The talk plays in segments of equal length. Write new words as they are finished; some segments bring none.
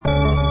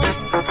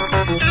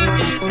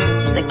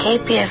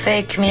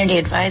KPFA Community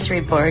Advisory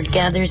Board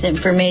gathers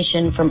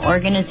information from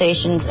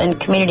organizations and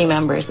community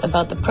members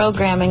about the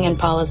programming and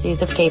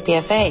policies of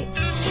KPFA.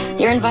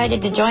 You're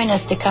invited to join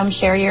us to come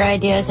share your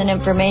ideas and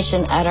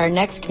information at our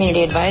next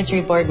Community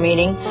Advisory Board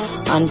meeting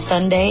on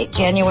Sunday,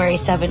 January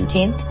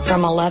 17th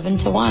from 11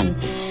 to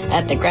 1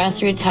 at the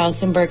Grassroots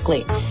House in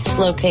Berkeley,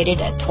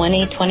 located at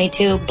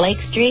 2022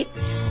 Blake Street,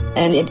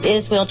 and it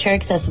is wheelchair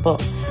accessible.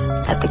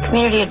 At the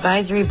Community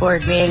Advisory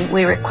Board meeting,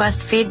 we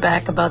request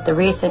feedback about the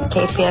recent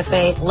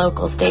KPFA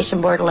local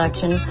station board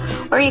election,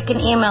 or you can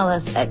email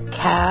us at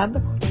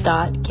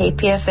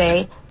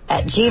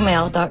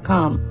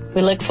cab.kpfa@gmail.com.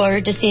 We look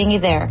forward to seeing you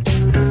there.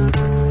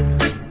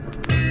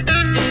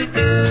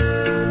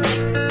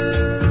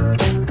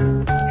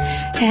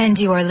 And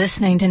you are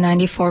listening to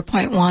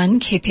 94.1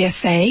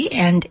 KPFA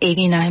and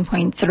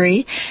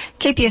 89.3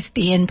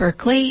 KPFB in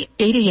Berkeley,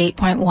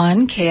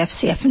 88.1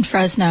 KFCF in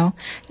Fresno,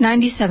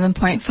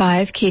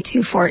 97.5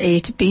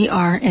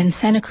 K248BR in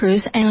Santa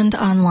Cruz, and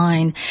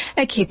online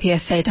at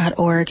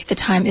kpfa.org. The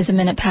time is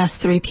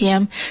 3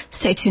 p.m.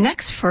 Stay tuned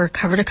next for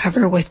Cover to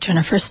Cover with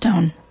Jennifer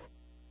Stone.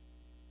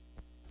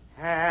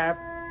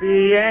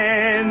 Happy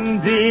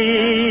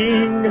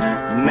ending,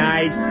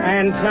 nice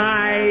and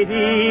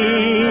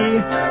tidy.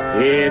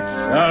 It's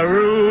a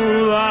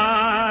rule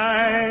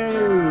I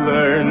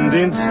learned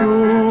in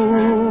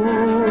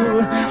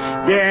school.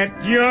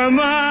 Get your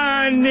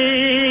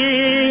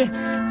money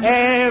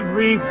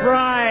every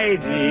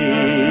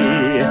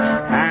Friday.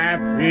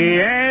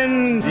 Happy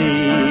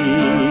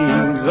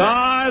endings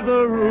are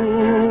the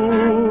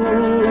rule.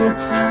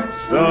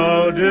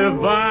 So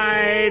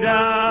divide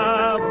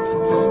up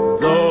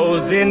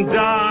those in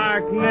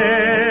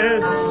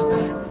darkness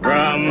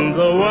from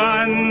the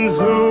ones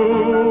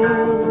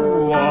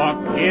who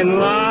walk in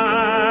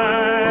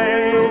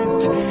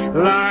light.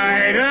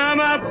 Light 'em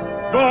up,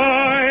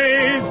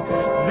 boys,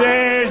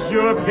 there's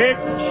your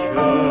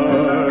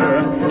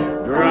picture.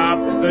 Drop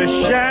the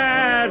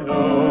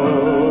shadows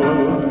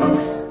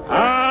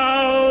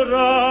out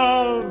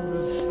of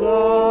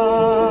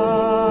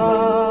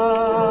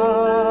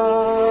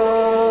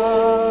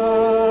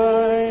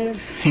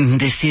sight. And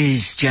this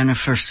is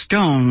Jennifer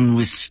Stone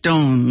with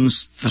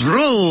Stone's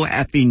Throw.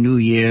 Happy New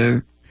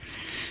Year.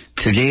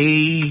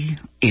 Today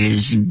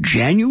is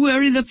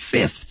January the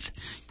 5th,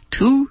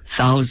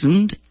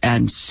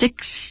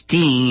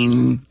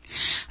 2016.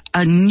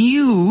 A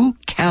new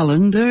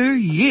calendar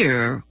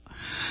year.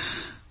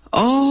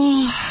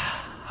 All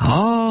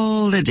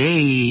the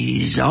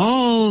days,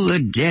 all the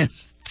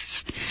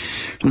deaths,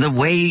 the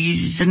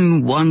ways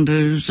and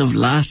wonders of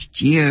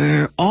last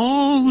year,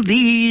 all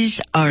these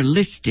are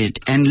listed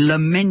and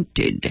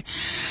lamented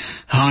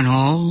on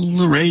all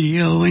the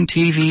radio and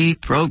TV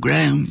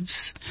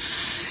programs.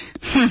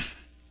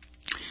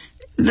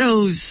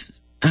 Those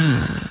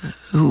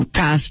who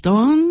passed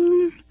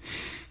on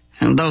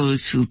and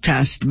those who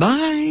passed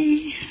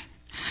by.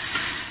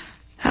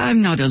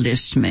 I'm not a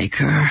list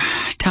maker.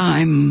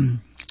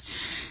 Time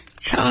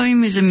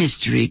is a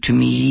mystery to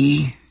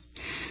me.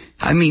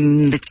 I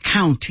mean, the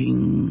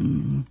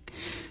counting,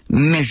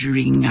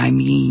 measuring,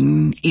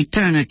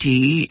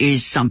 eternity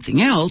is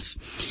something else.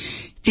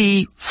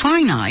 The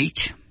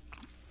finite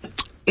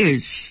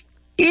is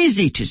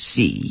easy to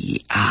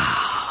see.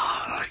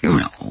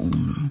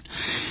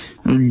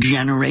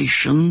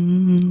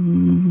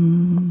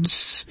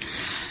 Generations.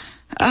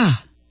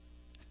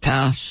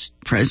 Past,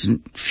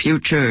 present,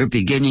 future,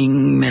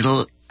 beginning,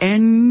 middle,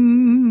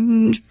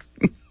 end.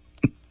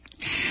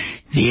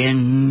 The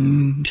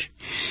end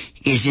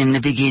is in the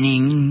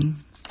beginning,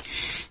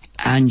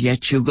 and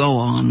yet you go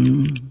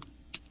on.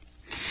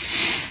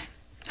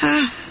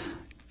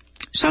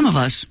 Some of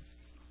us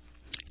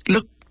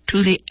look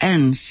to the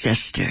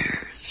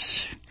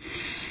ancestors.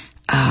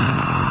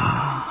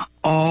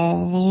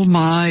 All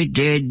my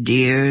dead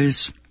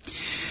dears,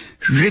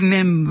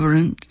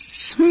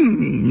 remembrance.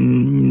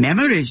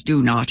 Memories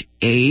do not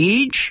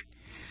age.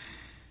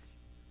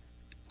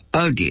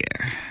 Oh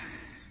dear.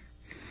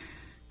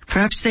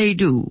 Perhaps they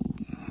do.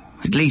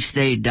 At least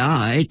they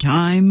die.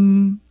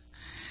 Time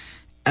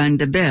and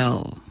the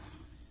bell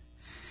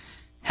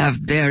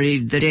have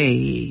buried the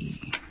day.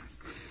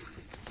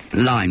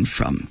 Line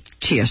from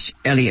T.S.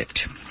 Eliot.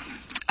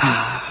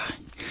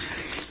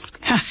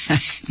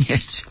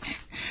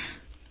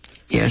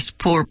 Yes,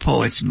 poor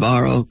poets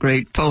borrow,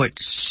 great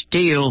poets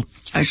steal.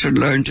 I should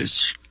learn to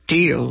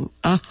steal.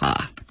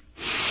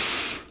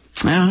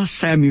 Well,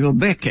 Samuel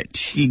Beckett,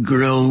 he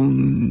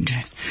groaned.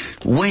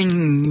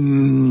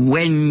 When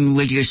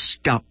will you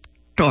stop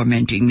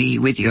tormenting me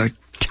with your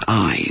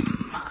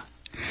time?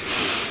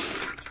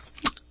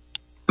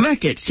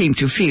 Beckett seemed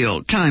to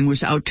feel time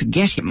was out to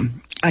get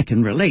him. I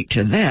can relate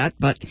to that,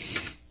 but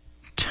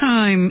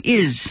time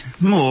is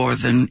more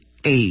than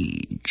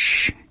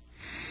age.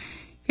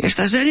 If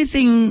there's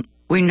anything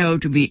we know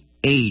to be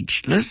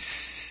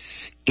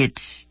ageless,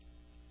 it's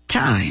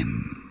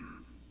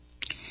time.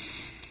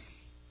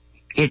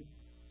 It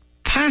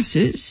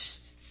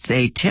passes,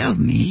 they tell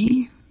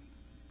me.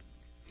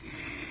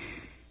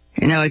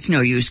 You know, it's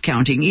no use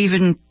counting.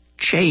 Even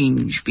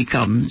change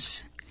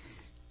becomes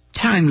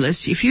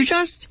timeless if you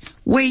just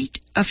wait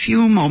a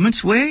few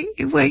moments. Wait,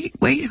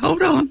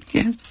 hold on.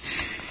 Yes.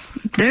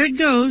 There it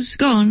goes,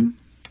 gone.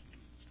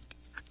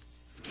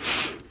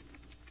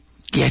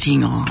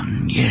 Getting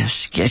on,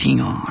 yes, getting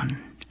on.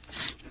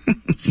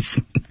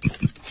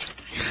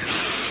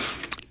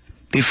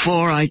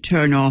 Before I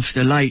turn off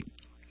the light,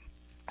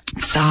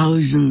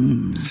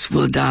 thousands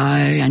will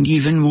die, and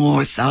even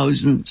more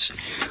thousands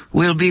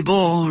will be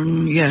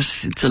born.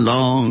 Yes, it's a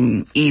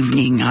long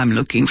evening I'm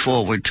looking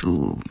forward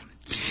to.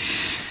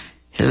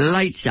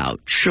 Lights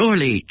out.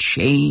 Surely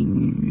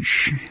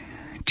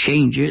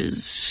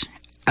changes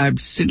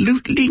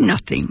absolutely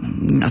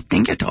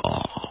nothing at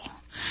all.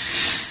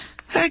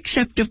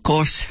 Except, of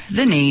course,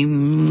 the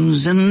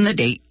names and the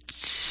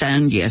dates,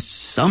 and yes,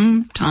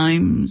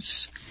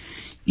 sometimes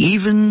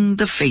even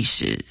the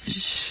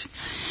faces.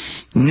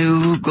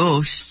 New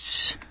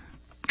ghosts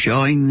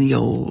join the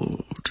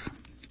old.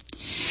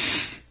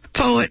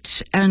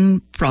 Poets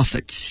and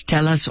prophets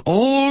tell us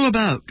all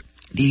about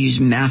these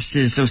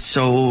masses of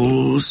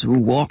souls who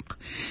walk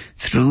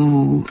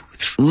through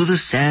the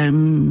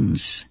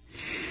sands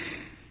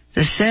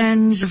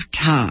of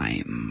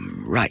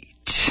time. Right.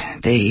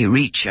 They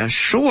reach a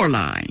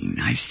shoreline.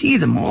 I see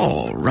them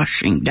all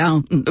rushing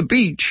down the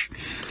beach.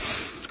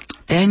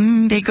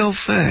 Then they go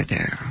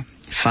further.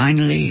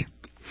 Finally,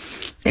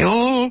 they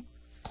all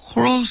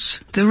cross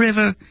the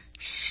river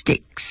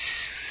Styx,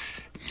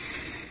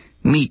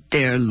 meet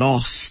their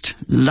lost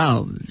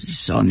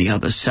loves on the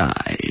other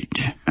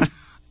side.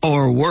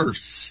 Or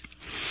worse.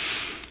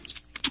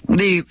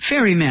 The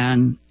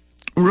ferryman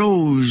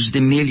rows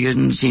the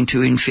millions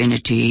into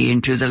infinity,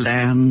 into the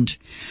land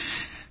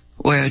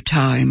where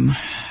time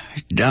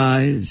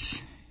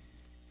dies.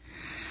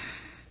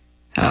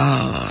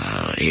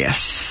 Ah,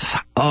 yes.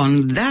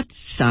 On that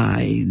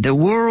side, the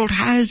world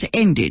has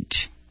ended.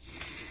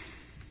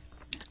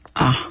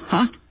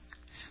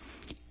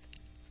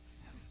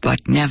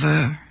 But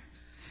never,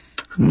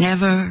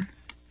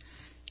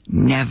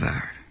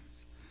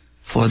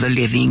 for the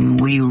living,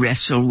 we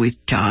wrestle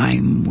with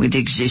time, with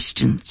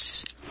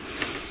existence.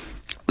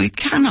 We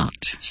cannot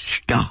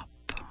stop.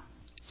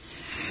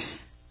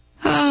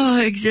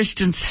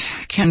 Existence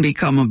can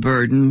become a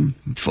burden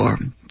for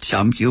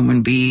some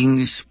human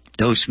beings,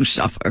 those who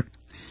suffer,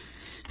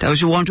 those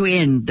who want to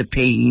end the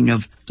pain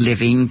of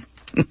living.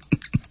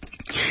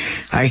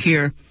 I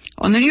hear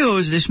on the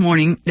news this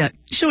morning that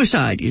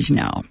suicide is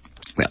now,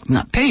 well,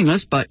 not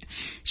painless, but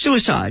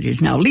suicide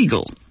is now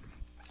legal.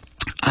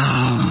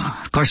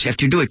 Of course, you have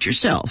to do it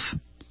yourself.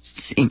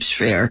 Seems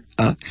fair.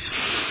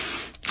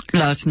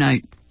 Last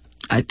night,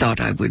 I thought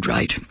I would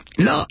write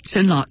lots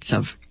and lots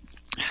of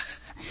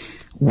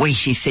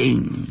weighty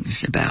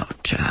things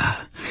about,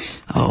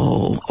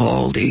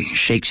 all the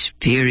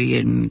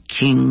Shakespearean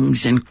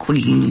kings and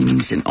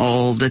queens and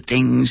all the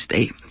things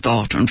they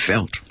thought and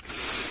felt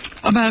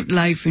about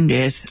life and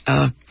death.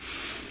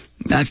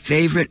 My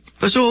favorite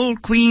was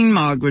old Queen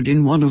Margaret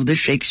in one of the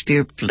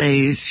Shakespeare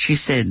plays. She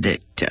said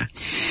that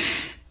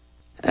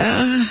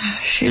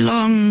she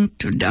longed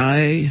to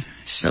die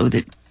so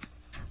that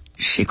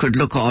she could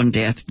look on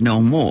death no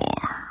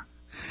more.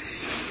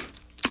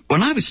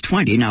 When I was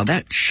 20, now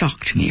that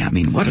shocked me. I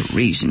mean, what a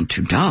reason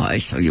to die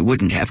so you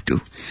wouldn't have to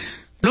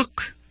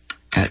look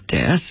at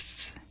death.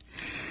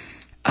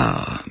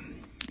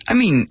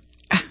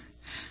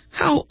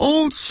 How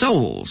old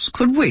souls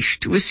could wish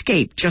to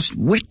escape just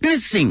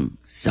witnessing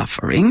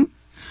suffering.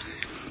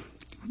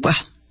 Well,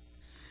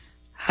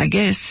 I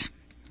guess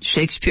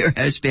Shakespeare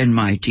has been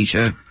my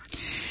teacher.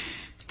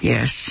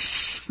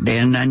 Yes,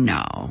 then and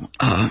now.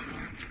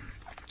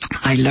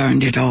 I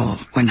learned it all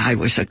when I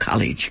was a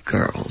college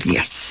girl,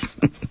 yes.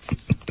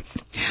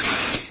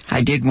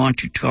 I did want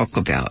to talk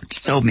about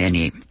so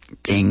many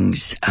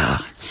things.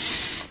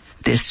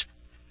 This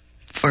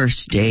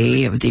first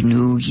day of the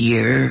new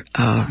year,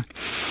 I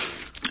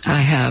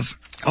have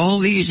all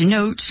these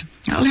notes.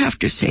 I'll have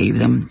to save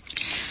them.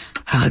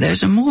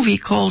 There's a movie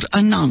called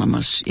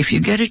Anonymous, if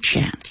you get a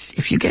chance.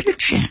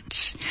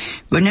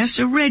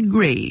 Vanessa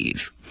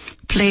Redgrave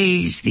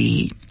plays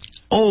the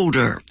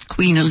older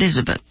Queen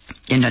Elizabeth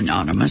in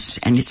Anonymous,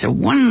 and it's a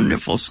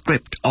wonderful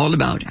script all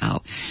about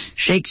how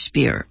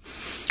Shakespeare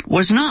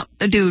was not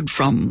the dude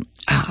from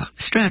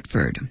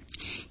Stratford.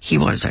 He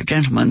was a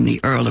gentleman,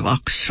 the Earl of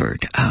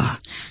Oxford.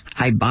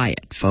 I buy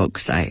it,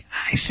 folks. I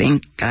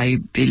think I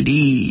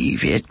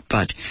believe it,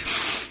 but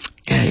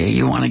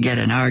you want to get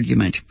an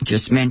argument,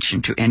 just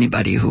mention to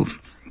anybody who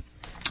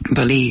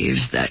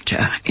believes that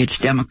it's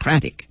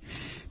democratic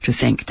to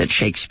think that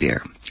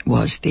Shakespeare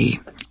was the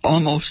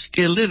almost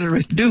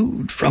illiterate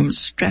dude from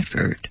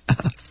Stratford.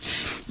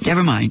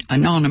 Never mind.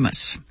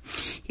 Anonymous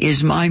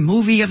is my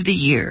movie of the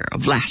year,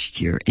 of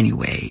last year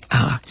anyway,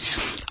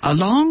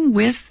 along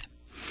with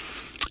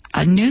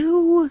a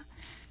new,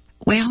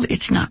 well,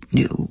 it's not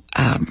new.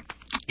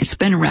 It's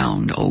been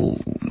around,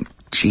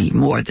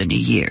 more than a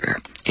year.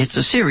 It's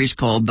a series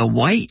called The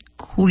White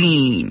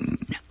Queen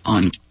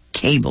on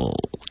cable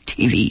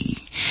TV.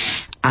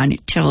 And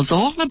it tells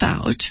all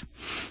about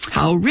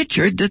how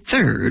Richard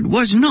III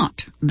was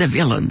not the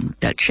villain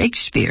that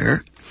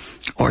Shakespeare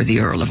or the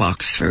Earl of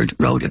Oxford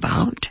wrote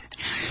about.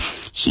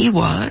 He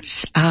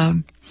was,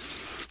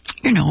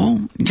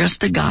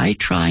 just a guy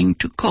trying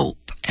to cope.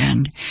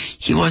 And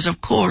he was,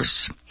 of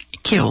course,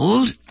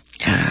 killed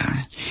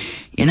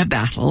in a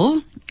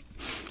battle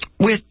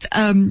with,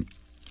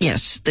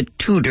 the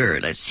Tudor.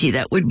 Let's see,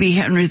 that would be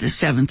Henry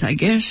VII, I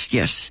guess.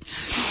 Yes.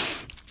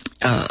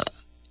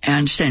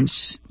 And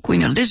since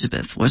Queen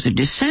Elizabeth was a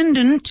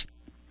descendant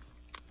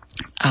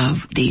of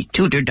the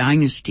Tudor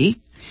dynasty,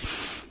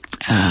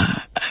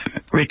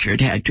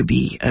 Richard had to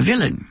be a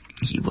villain.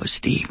 He was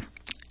the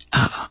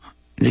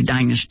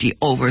dynasty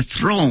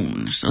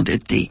overthrown so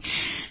that the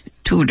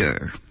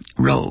Tudor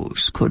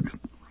rose could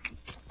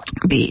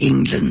be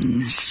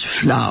England's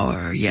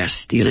flower.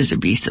 Yes, the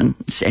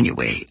Elizabethans.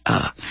 Anyway,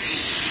 I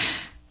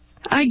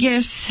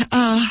guess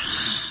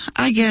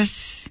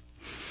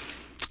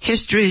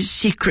history's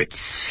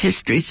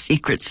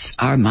secrets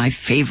are my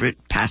favorite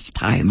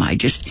pastime. I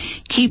just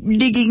keep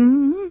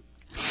digging.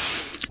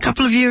 A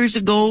couple of years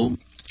ago,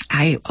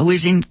 I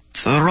was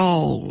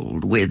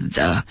enthralled with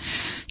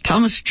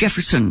Thomas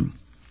Jefferson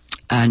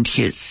and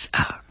his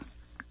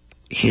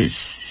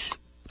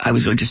I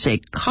was going to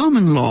say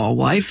common law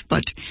wife,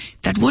 but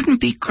that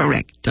wouldn't be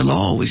correct. The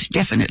law was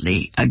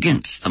definitely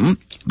against them.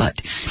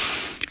 But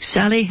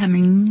Sally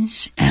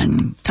Hemings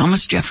and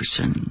Thomas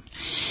Jefferson,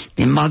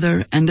 the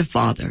mother and the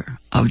father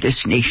of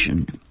this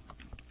nation.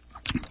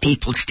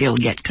 People still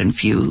get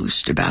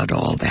confused about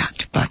all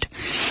that, but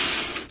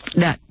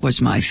that was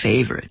my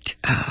favorite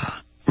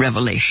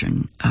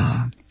revelation.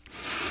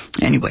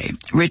 Anyway,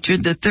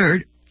 Richard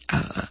III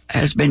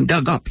has been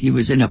dug up. He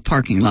was in a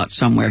parking lot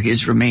somewhere,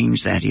 his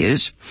remains, that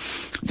is.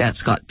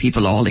 That's got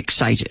people all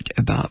excited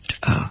about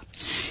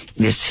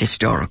this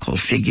historical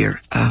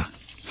figure.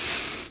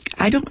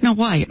 I don't know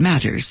why it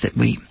matters that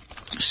we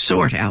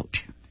sort out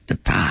the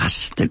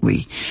past, that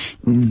we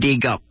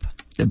dig up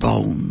the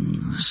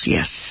bones.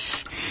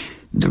 Yes,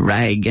 the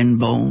rag and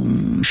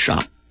bone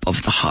shop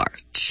of the heart.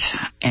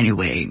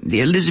 Anyway, the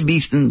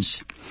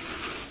Elizabethans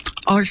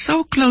are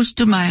so close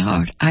to my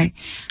heart. I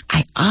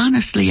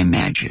honestly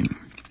imagine,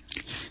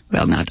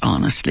 well, not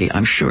honestly,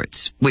 I'm sure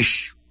it's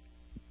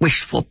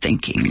wishful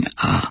thinking,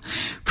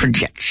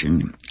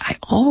 projection. I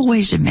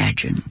always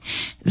imagine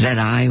that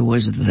I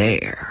was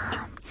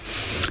there.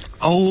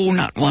 Oh,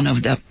 not one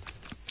of the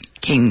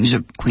kings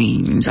or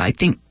queens. I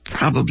think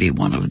probably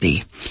one of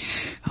the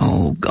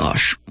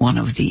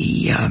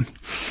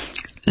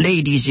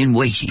ladies in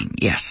waiting,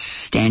 yes,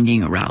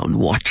 standing around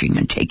watching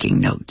and taking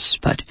notes.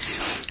 But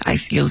I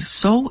feel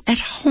so at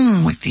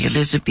home with the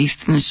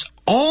Elizabethans,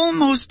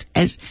 almost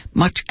as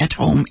much at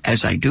home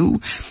as I do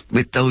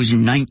with those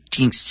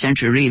 19th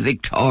century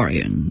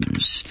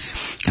Victorians.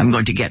 I'm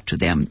going to get to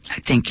them,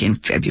 I think, in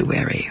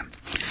February.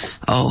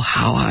 Oh,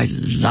 how I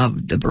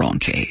loved the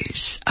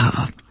Brontes.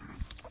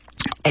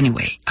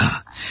 Anyway,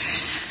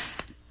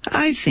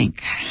 I think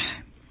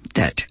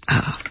that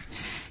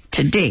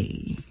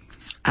today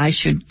I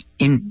should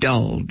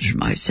indulge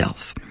myself.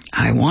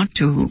 I want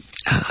to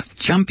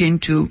jump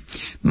into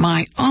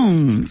my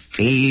own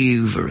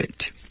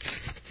favorite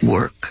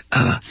work.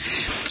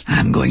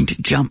 I'm going to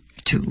jump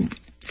to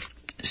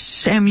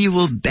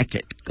Samuel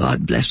Beckett.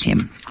 God bless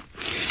him.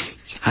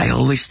 I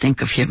always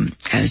think of him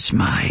as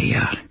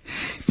my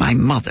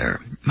mother,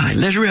 my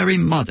literary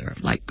mother,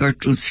 like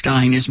Gertrude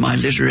Stein is my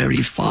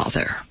literary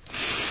father.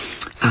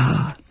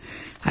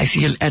 I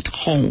feel at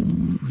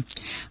home.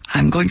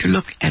 I'm going to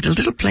look at a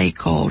little play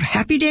called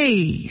Happy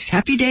Days.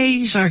 Happy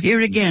days are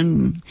here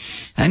again.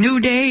 A new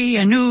day,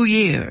 a new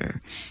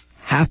year.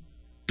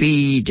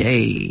 Happy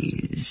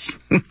days.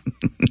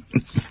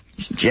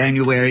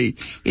 January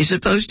is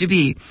supposed to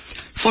be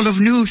full of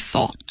new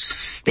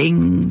thoughts,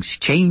 things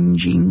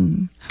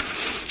changing,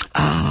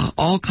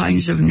 all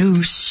kinds of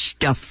new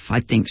stuff.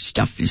 I think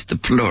stuff is the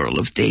plural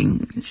of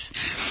things.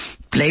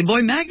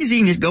 Playboy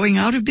magazine is going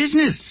out of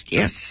business,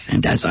 yes,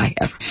 and as I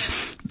have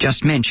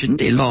just mentioned,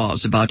 the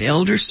laws about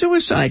elder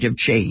suicide have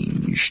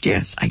changed,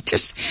 yes. I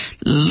just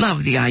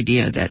love the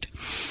idea that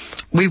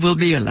we will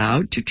be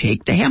allowed to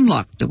take the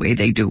hemlock the way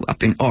they do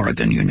up in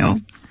Oregon, you know.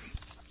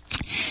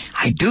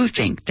 I do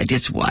think that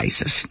it's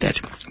wisest that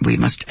we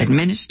must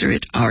administer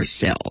it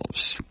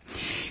ourselves.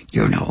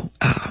 You know,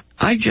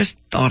 I just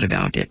thought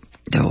about it,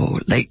 though,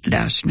 late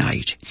last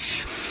night.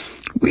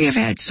 We have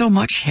had so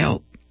much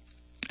help.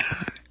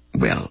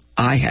 Well,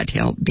 I had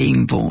help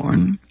being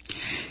born.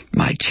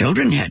 My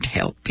children had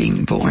help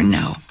being born.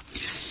 Now,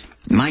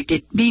 might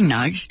it be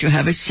nice to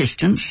have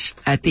assistance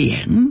at the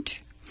end?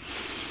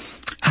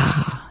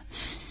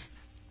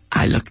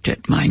 I looked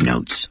at my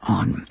notes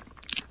on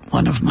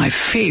one of my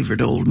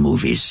favorite old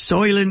movies,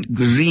 Soylent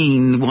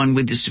Green, the one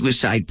with the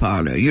suicide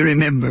parlor. You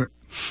remember?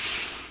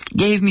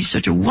 Gave me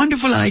such a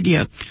wonderful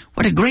idea.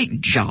 What a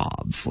great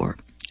job for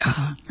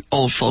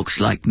old folks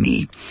like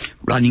me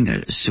running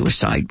a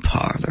suicide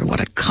parlor. What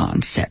a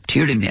concept.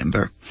 You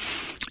remember?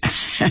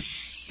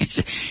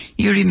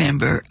 You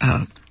remember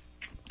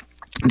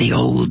the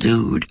old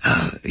dude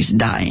is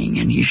dying,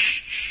 and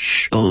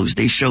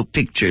they show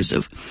pictures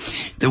of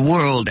the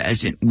world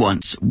as it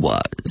once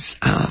was.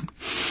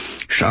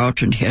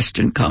 Charlton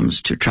Heston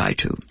comes to try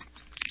to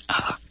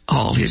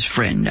haul his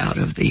friend out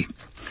of the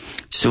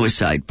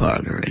suicide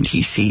parlor, and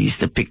he sees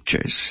the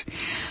pictures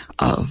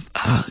of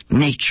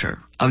nature,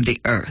 of the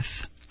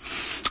earth.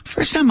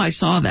 First time I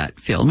saw that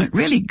film, it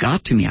really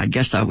got to me. I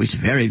guess I was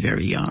very,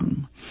 very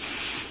young.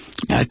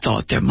 I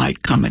thought there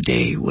might come a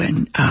day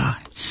when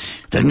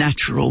the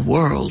natural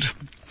world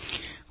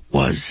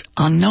was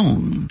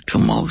unknown to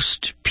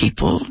most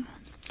people.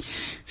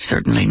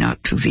 Certainly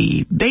not to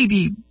the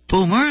baby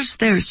boomers.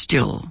 They're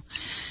still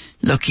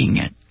looking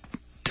at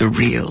the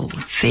real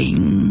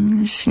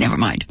things. Never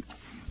mind.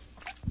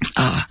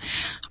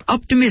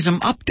 Optimism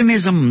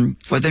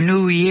for the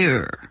new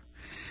year.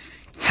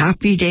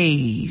 Happy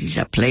Days,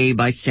 a play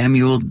by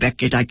Samuel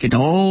Beckett. I can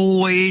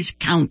always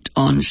count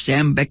on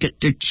Sam Beckett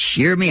to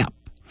cheer me up.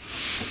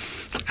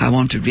 I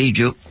want to read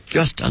you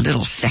just a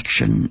little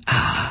section.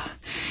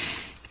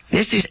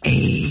 This is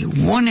a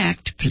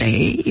one-act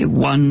play,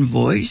 one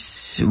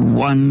voice,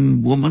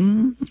 one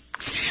woman.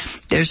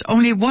 There's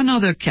only one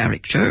other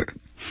character.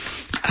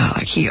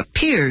 He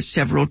appears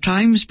several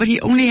times, but he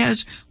only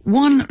has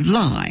one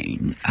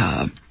line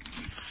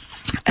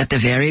at the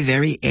very,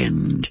 very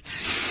end.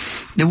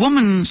 The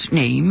woman's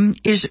name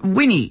is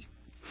Winnie.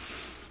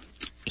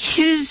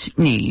 His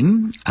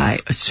name, I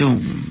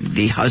assume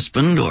the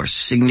husband or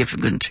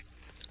significant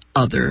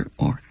other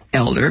or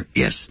elder,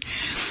 yes,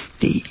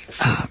 the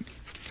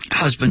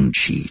husband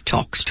she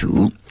talks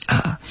to,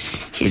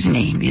 his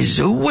name is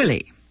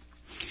Willie.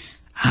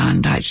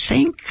 And I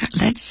think,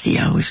 let's see,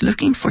 I was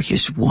looking for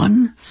his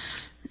one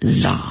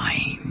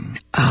line.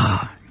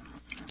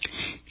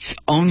 It's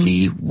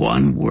only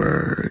one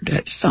word.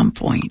 At some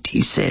point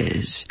he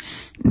says,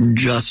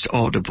 just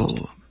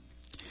audible.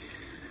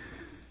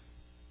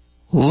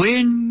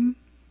 When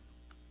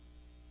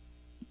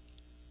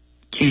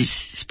he's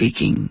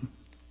speaking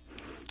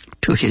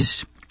to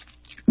his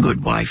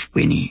good wife,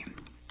 Winnie,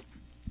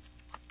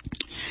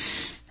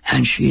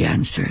 and she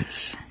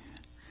answers,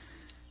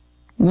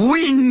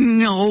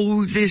 When,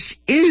 oh, this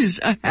is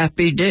a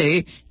happy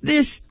day.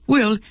 This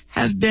will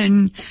have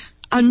been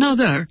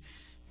another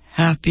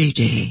happy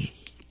day.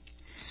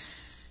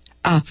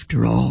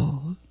 After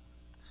all,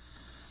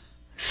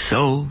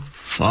 so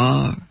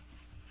far.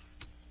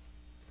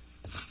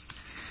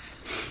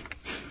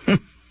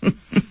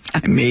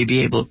 I may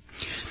be able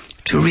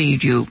to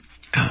read you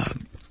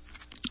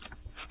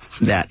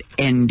that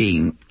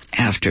ending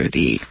after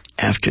the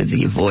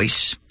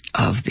voice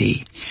of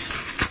the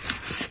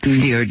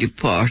dear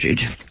departed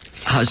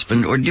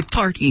husband or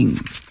departing.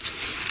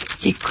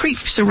 He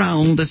creeps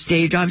around the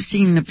stage. I've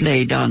seen the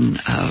play done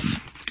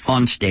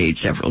on stage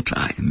several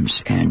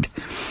times, and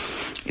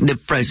the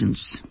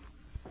presence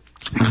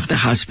of the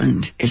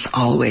husband is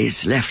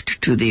always left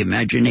to the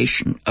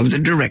imagination of the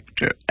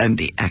director and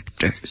the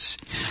actors.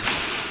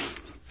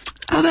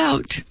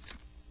 About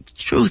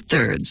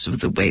 2/3 of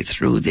the way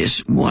through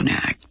this one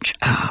act,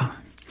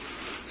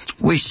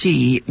 we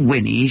see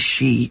Winnie.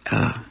 She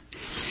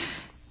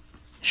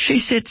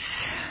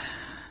sits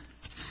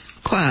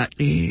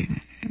quietly.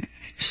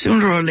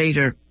 Sooner or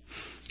later,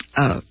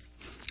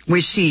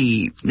 we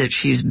see that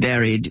she's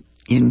buried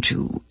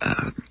into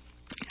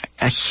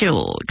a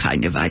hill,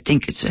 kind of. I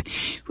think it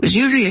was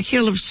usually a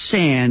hill of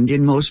sand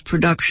in most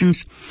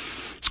productions.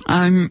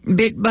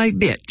 Bit by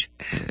bit,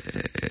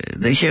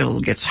 the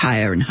hill gets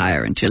higher and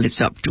higher until it's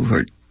up to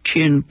her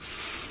chin.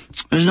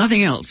 There's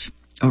nothing else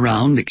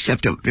around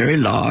except a very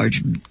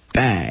large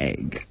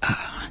bag.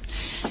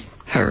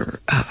 Her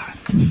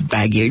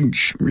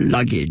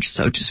luggage,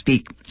 so to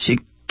speak. She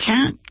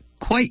can't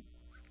quite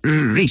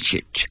reach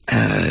it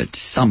at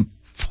some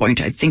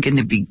point. I think in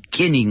the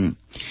beginning,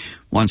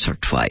 once or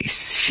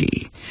twice,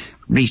 she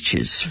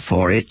reaches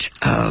for it.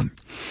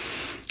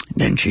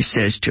 Then she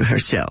says to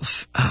herself,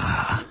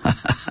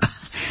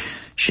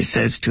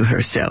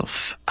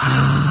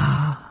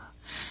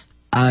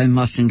 I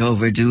mustn't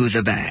overdo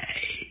the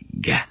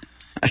bag.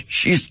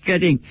 She's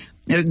getting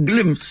a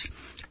glimpse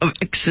of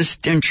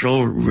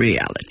existential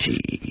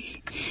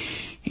reality.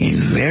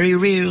 It's very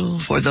real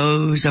for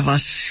those of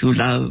us who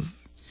love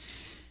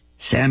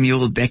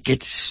Samuel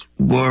Beckett's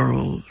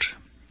world.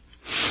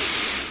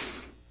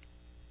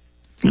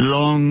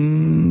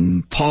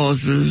 Long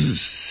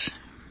pauses,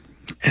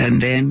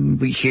 and then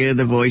we hear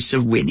the voice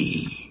of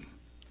Winnie.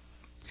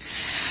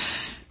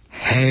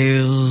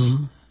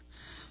 Hail,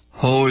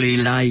 holy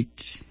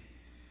light.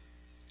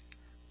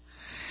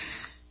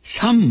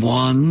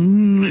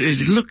 Someone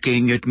is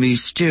looking at me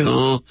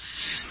still,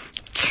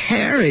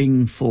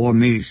 caring for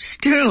me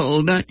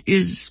still. That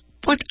is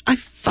what I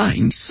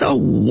find so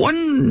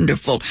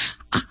wonderful.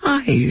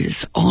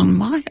 Eyes on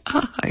my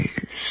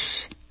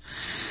eyes.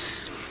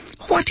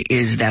 What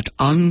is that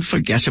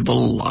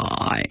unforgettable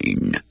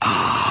line?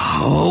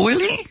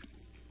 Willie?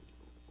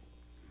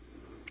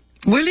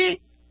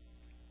 Willie?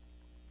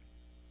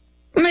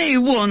 May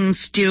one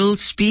still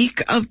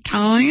speak of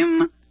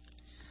time?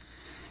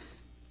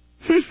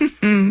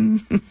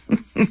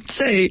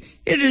 Say,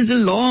 it is a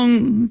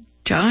long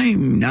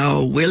time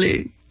now,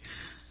 Willie,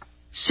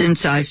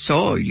 since I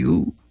saw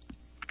you.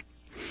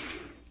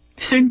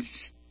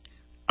 Since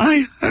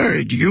I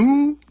heard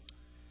you.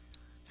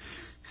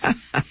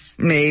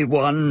 May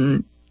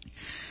one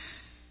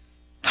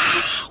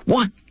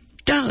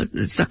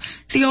does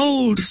the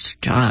old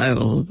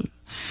style.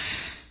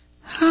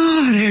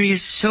 There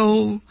is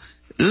so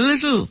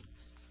little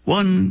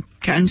one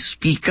can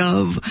speak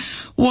of.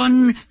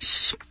 One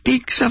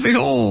speaks of it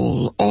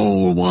all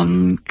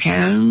one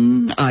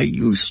can. I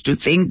used to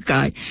think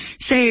that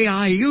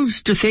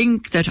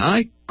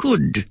I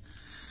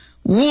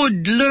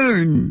would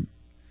learn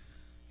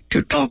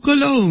to talk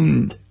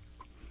alone.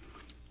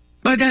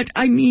 By that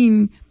I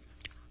mean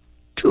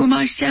to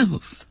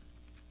myself,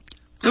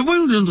 the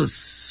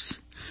wilderness.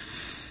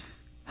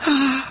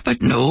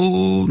 But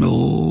no.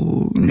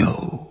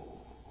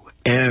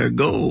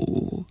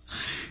 Ergo,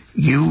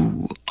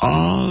 you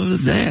are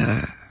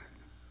there.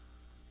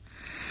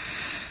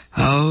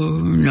 Oh,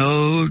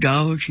 no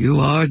doubt you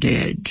are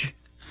dead,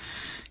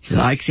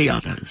 like the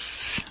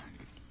others.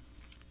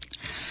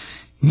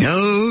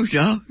 No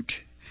doubt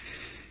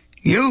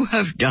you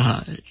have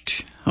died,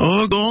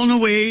 or gone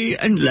away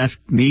and left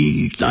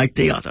me like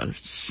the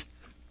others.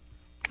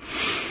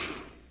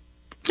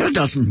 It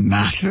doesn't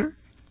matter.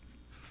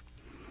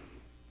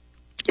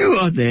 You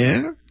are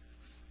there.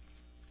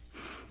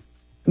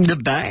 The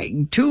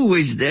bag, too,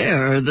 is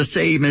there, the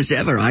same as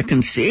ever. I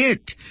can see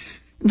it.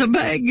 The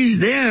bag is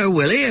there,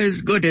 Willie,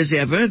 as good as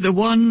ever. The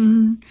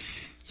one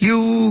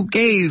you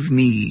gave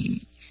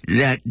me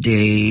that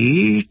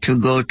day to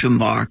go to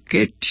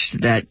market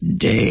that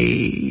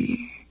day.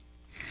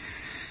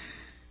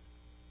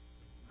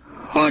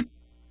 What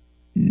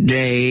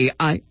day?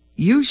 I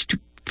used to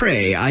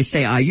pray. I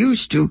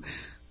used to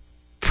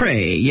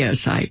pray.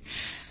 Yes, I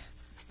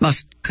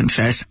must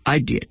confess I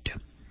did.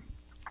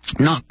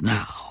 Not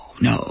now.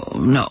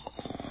 No.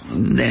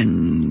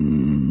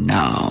 Then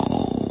now,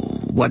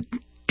 what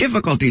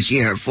difficulties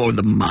here for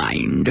the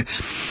mind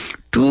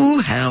to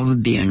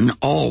have been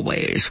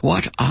always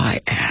what I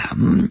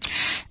am,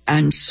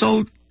 and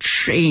so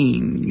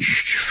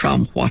changed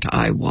from what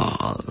I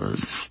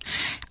was.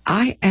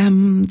 I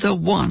am the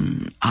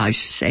one, I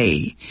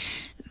say,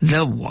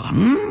 the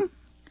one,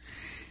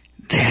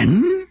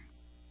 then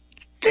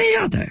the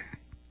other.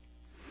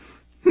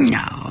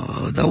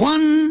 Now, the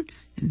one,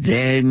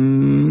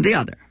 then the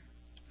other.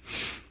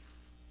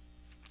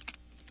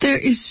 There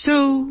is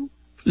so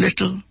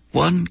little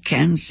one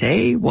can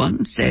say.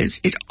 One says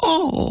it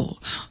all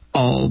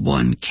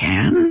one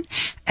can,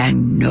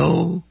 and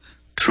no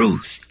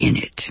truth in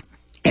it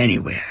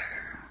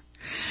anywhere.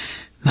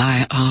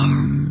 My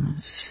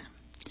arms,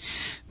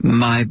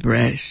 my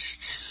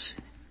breasts,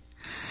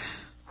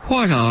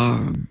 what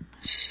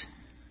arms,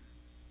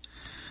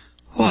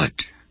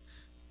 what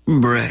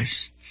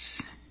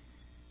breasts.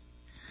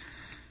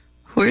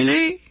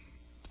 Willie?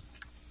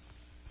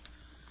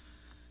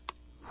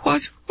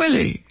 What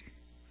Willie?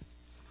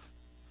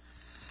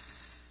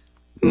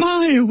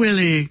 My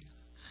Willie.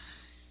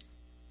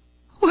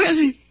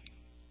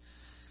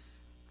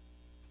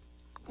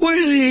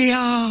 Willie,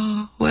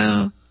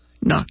 well,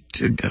 not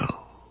to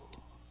know.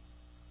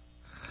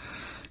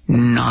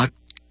 Not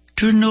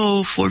to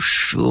know for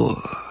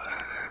sure.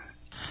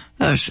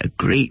 That's a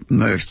great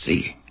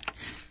mercy.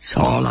 It's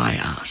all I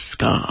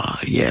ask.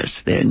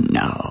 Yes, then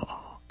now.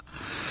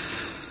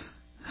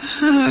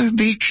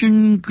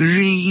 Beechen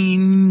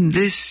green,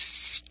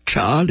 this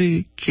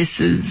Charlie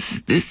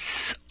kisses, this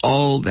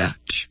all that.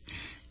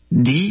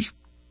 Deep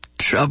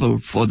trouble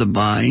for the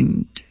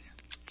mind.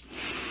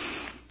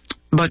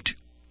 But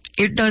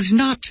it does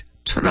not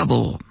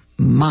trouble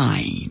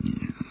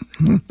mine.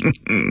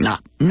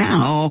 Not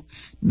now.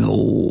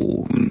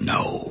 No.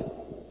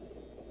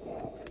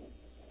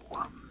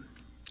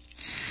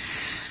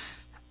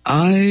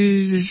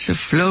 Eyes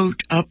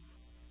afloat up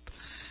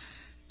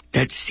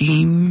that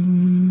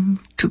seem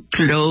to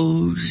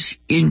close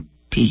in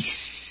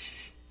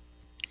peace,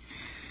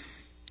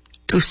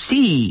 to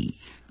see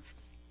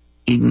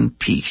in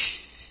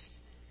peace.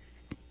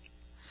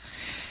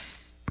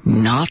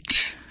 Not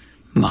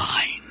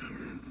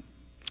mine.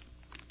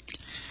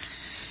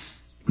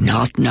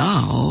 Not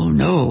now,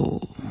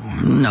 no.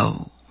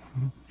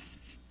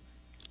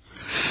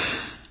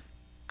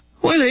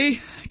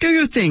 Willie, do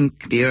you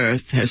think the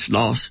earth has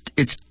lost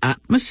its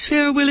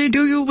atmosphere, Willie?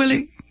 Do you,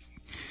 Willie?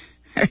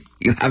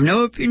 You have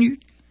no opinion?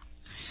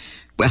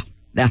 Well,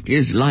 that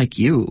is like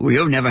you.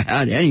 You've never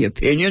had any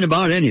opinion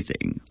about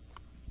anything.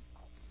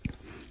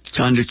 It's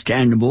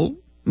understandable,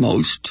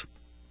 most.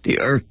 The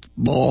earth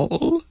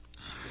ball.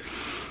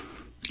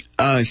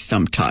 I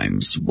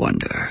sometimes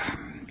wonder.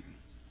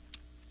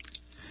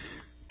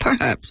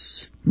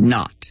 Perhaps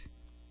not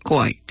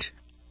quite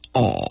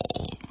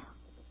all.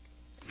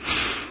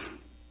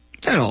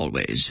 There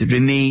always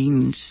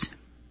remains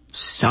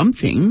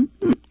something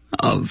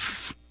of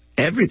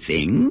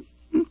everything.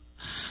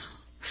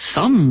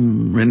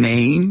 Some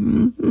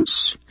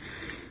remains.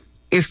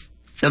 If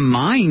the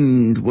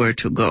mind were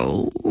to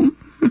go,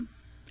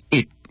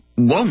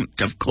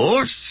 won't, of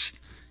course.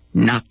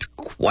 Not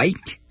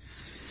quite.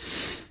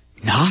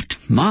 Not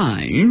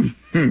mine.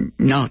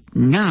 Not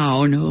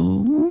now,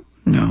 no.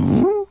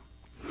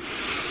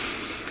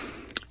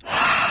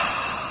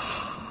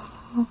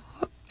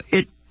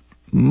 It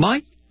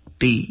might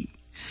be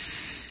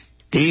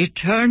the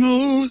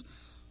eternal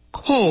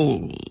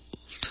cold,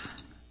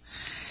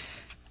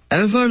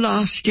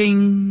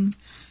 everlasting,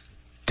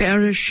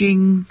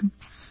 perishing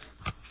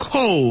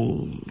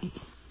cold.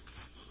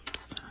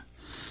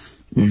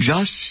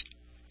 Just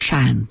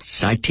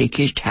chance, I take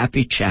it,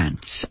 happy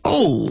chance.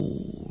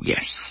 Oh,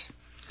 yes.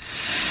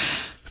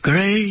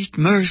 Great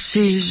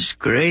mercies,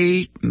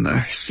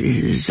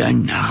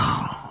 and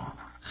now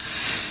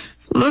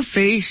the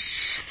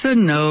face, the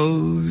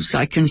nose,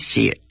 I can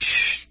see it,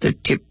 the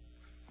tip,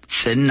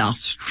 the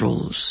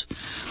nostrils,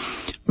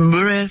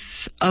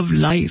 breath of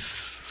life,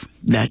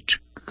 that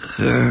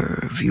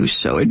curve you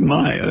so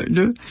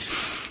admired,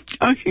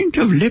 a hint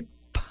of lip,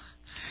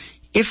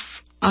 if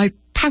I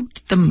pout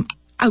them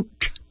out,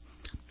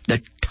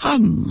 the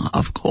tongue,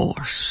 of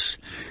course,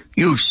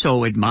 you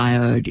so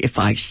admired, if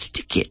I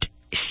stick it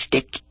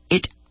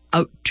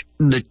out,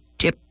 the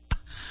tip,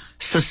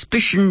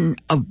 suspicion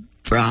of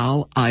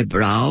brow,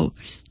 eyebrow,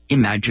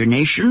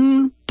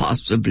 imagination,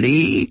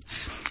 possibly,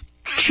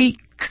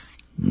 cheek,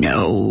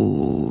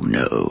 no.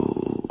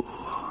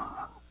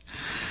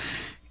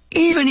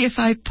 Even if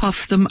I puff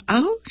them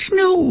out,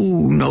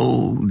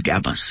 no,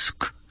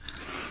 damask.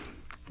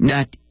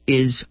 That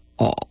is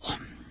all.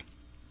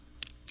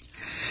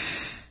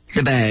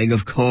 The bag,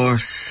 of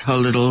course, a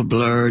little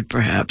blurred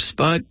perhaps,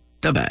 but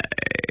the bag.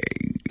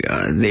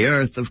 The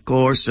earth, of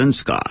course, and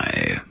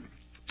sky.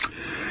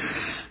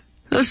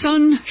 The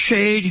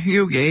sunshade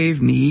you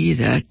gave me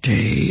that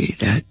day.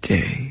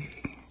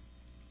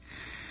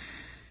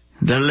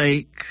 The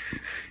lake,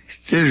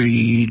 the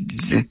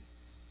reeds.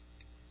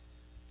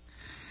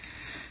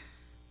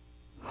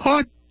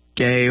 What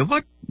day,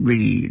 what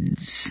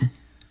reeds?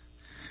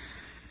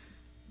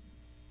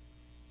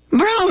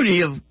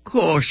 Brownie, of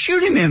course. You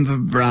remember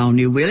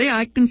Brownie, Willie.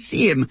 I can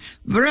see him.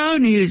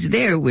 Brownie is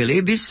there,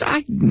 Willie,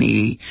 beside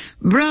me.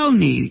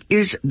 Brownie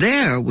is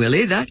there,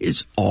 Willie. That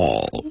is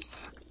all.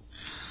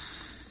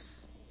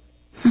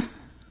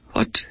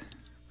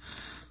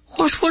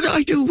 What would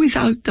I do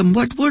without them?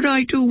 What would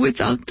I do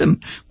without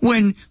them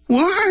when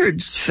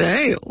words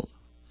fail?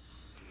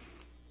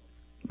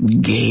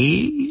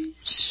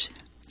 Gaze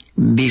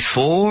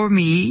before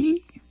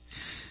me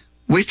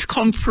with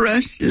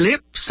compressed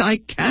lips I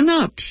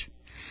cannot.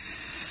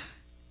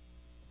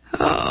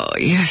 Oh,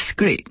 yes,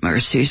 great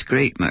mercies.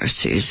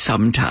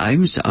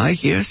 Sometimes I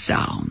hear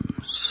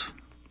sounds,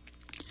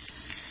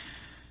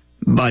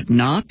 but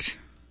not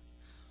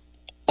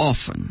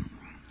often.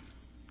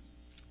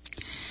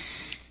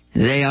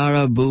 They are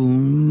a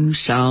boon,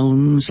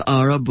 sounds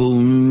are a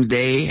boon,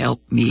 they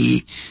help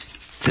me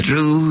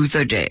through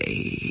the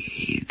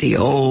day, the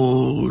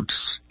old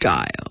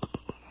style.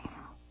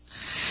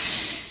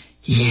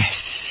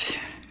 Yes,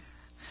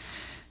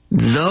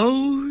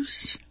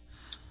 those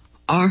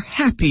are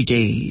happy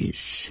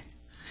days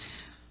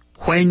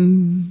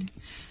when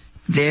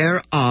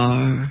there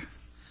are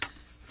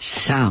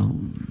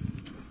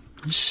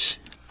sounds.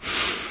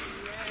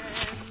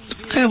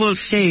 I will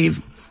save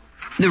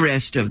the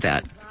rest of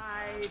that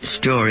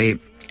story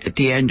at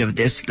the end of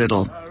this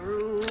little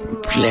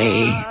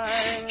play.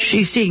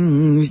 She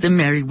sings the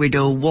Merry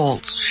Widow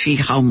waltz. She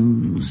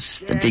hums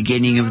the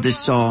beginning of the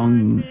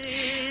song.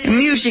 A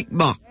music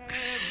box.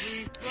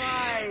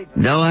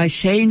 Though I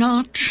say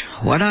not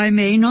what I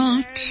may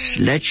not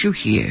let you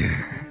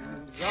hear,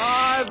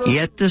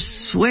 yet the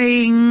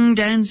swaying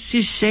dance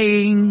is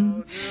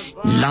saying,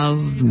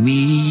 love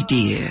me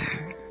dear.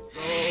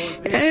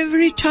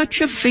 Every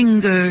touch of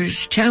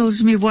fingers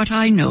tells me what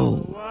I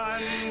know,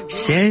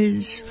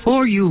 says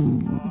for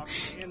you,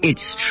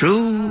 it's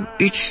true,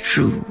 it's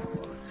true.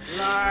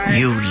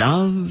 You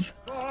love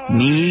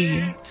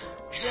me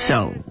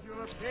so.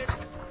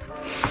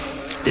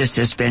 This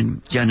has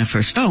been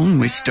Jennifer Stone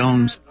with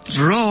Stone's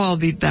Throw. I'll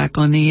be back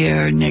on the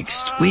air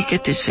next week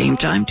at the same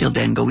time. Till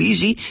then, go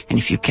easy. And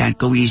if you can't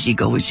go easy,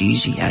 go as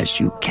easy as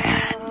you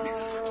can.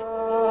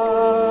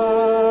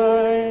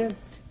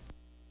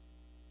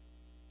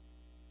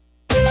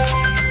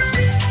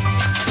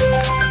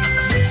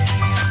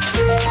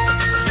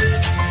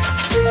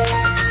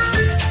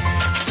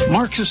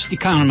 Marxist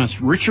economist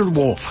Richard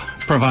Wolff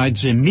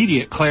provides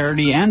immediate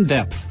clarity and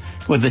depth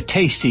with a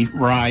tasty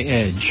rye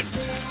edge.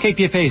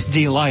 KPFA is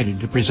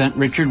delighted to present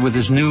Richard with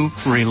his new,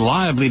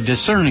 reliably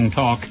discerning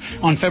talk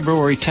on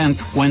February 10th,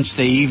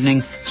 Wednesday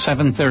evening,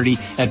 7:30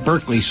 at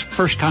Berkeley's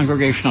First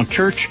Congregational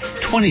Church,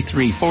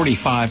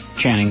 2345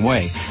 Channing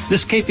Way.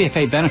 This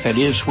KPFA benefit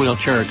is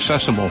wheelchair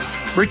accessible.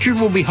 Richard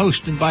will be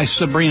hosted by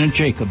Sabrina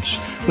Jacobs,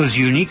 whose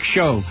unique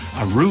show,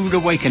 A Rude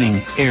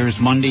Awakening, airs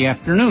Monday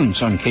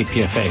afternoons on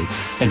KPFA.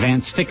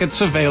 Advance tickets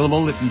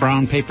available at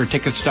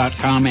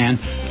brownpapertickets.com and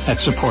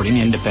at supporting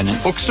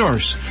independent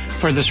bookstores.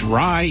 For this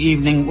rye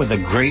evening with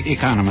a great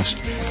economist,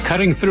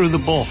 cutting through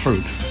the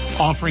bullfruit,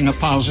 offering a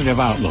positive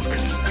outlook,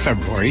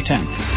 February 10th.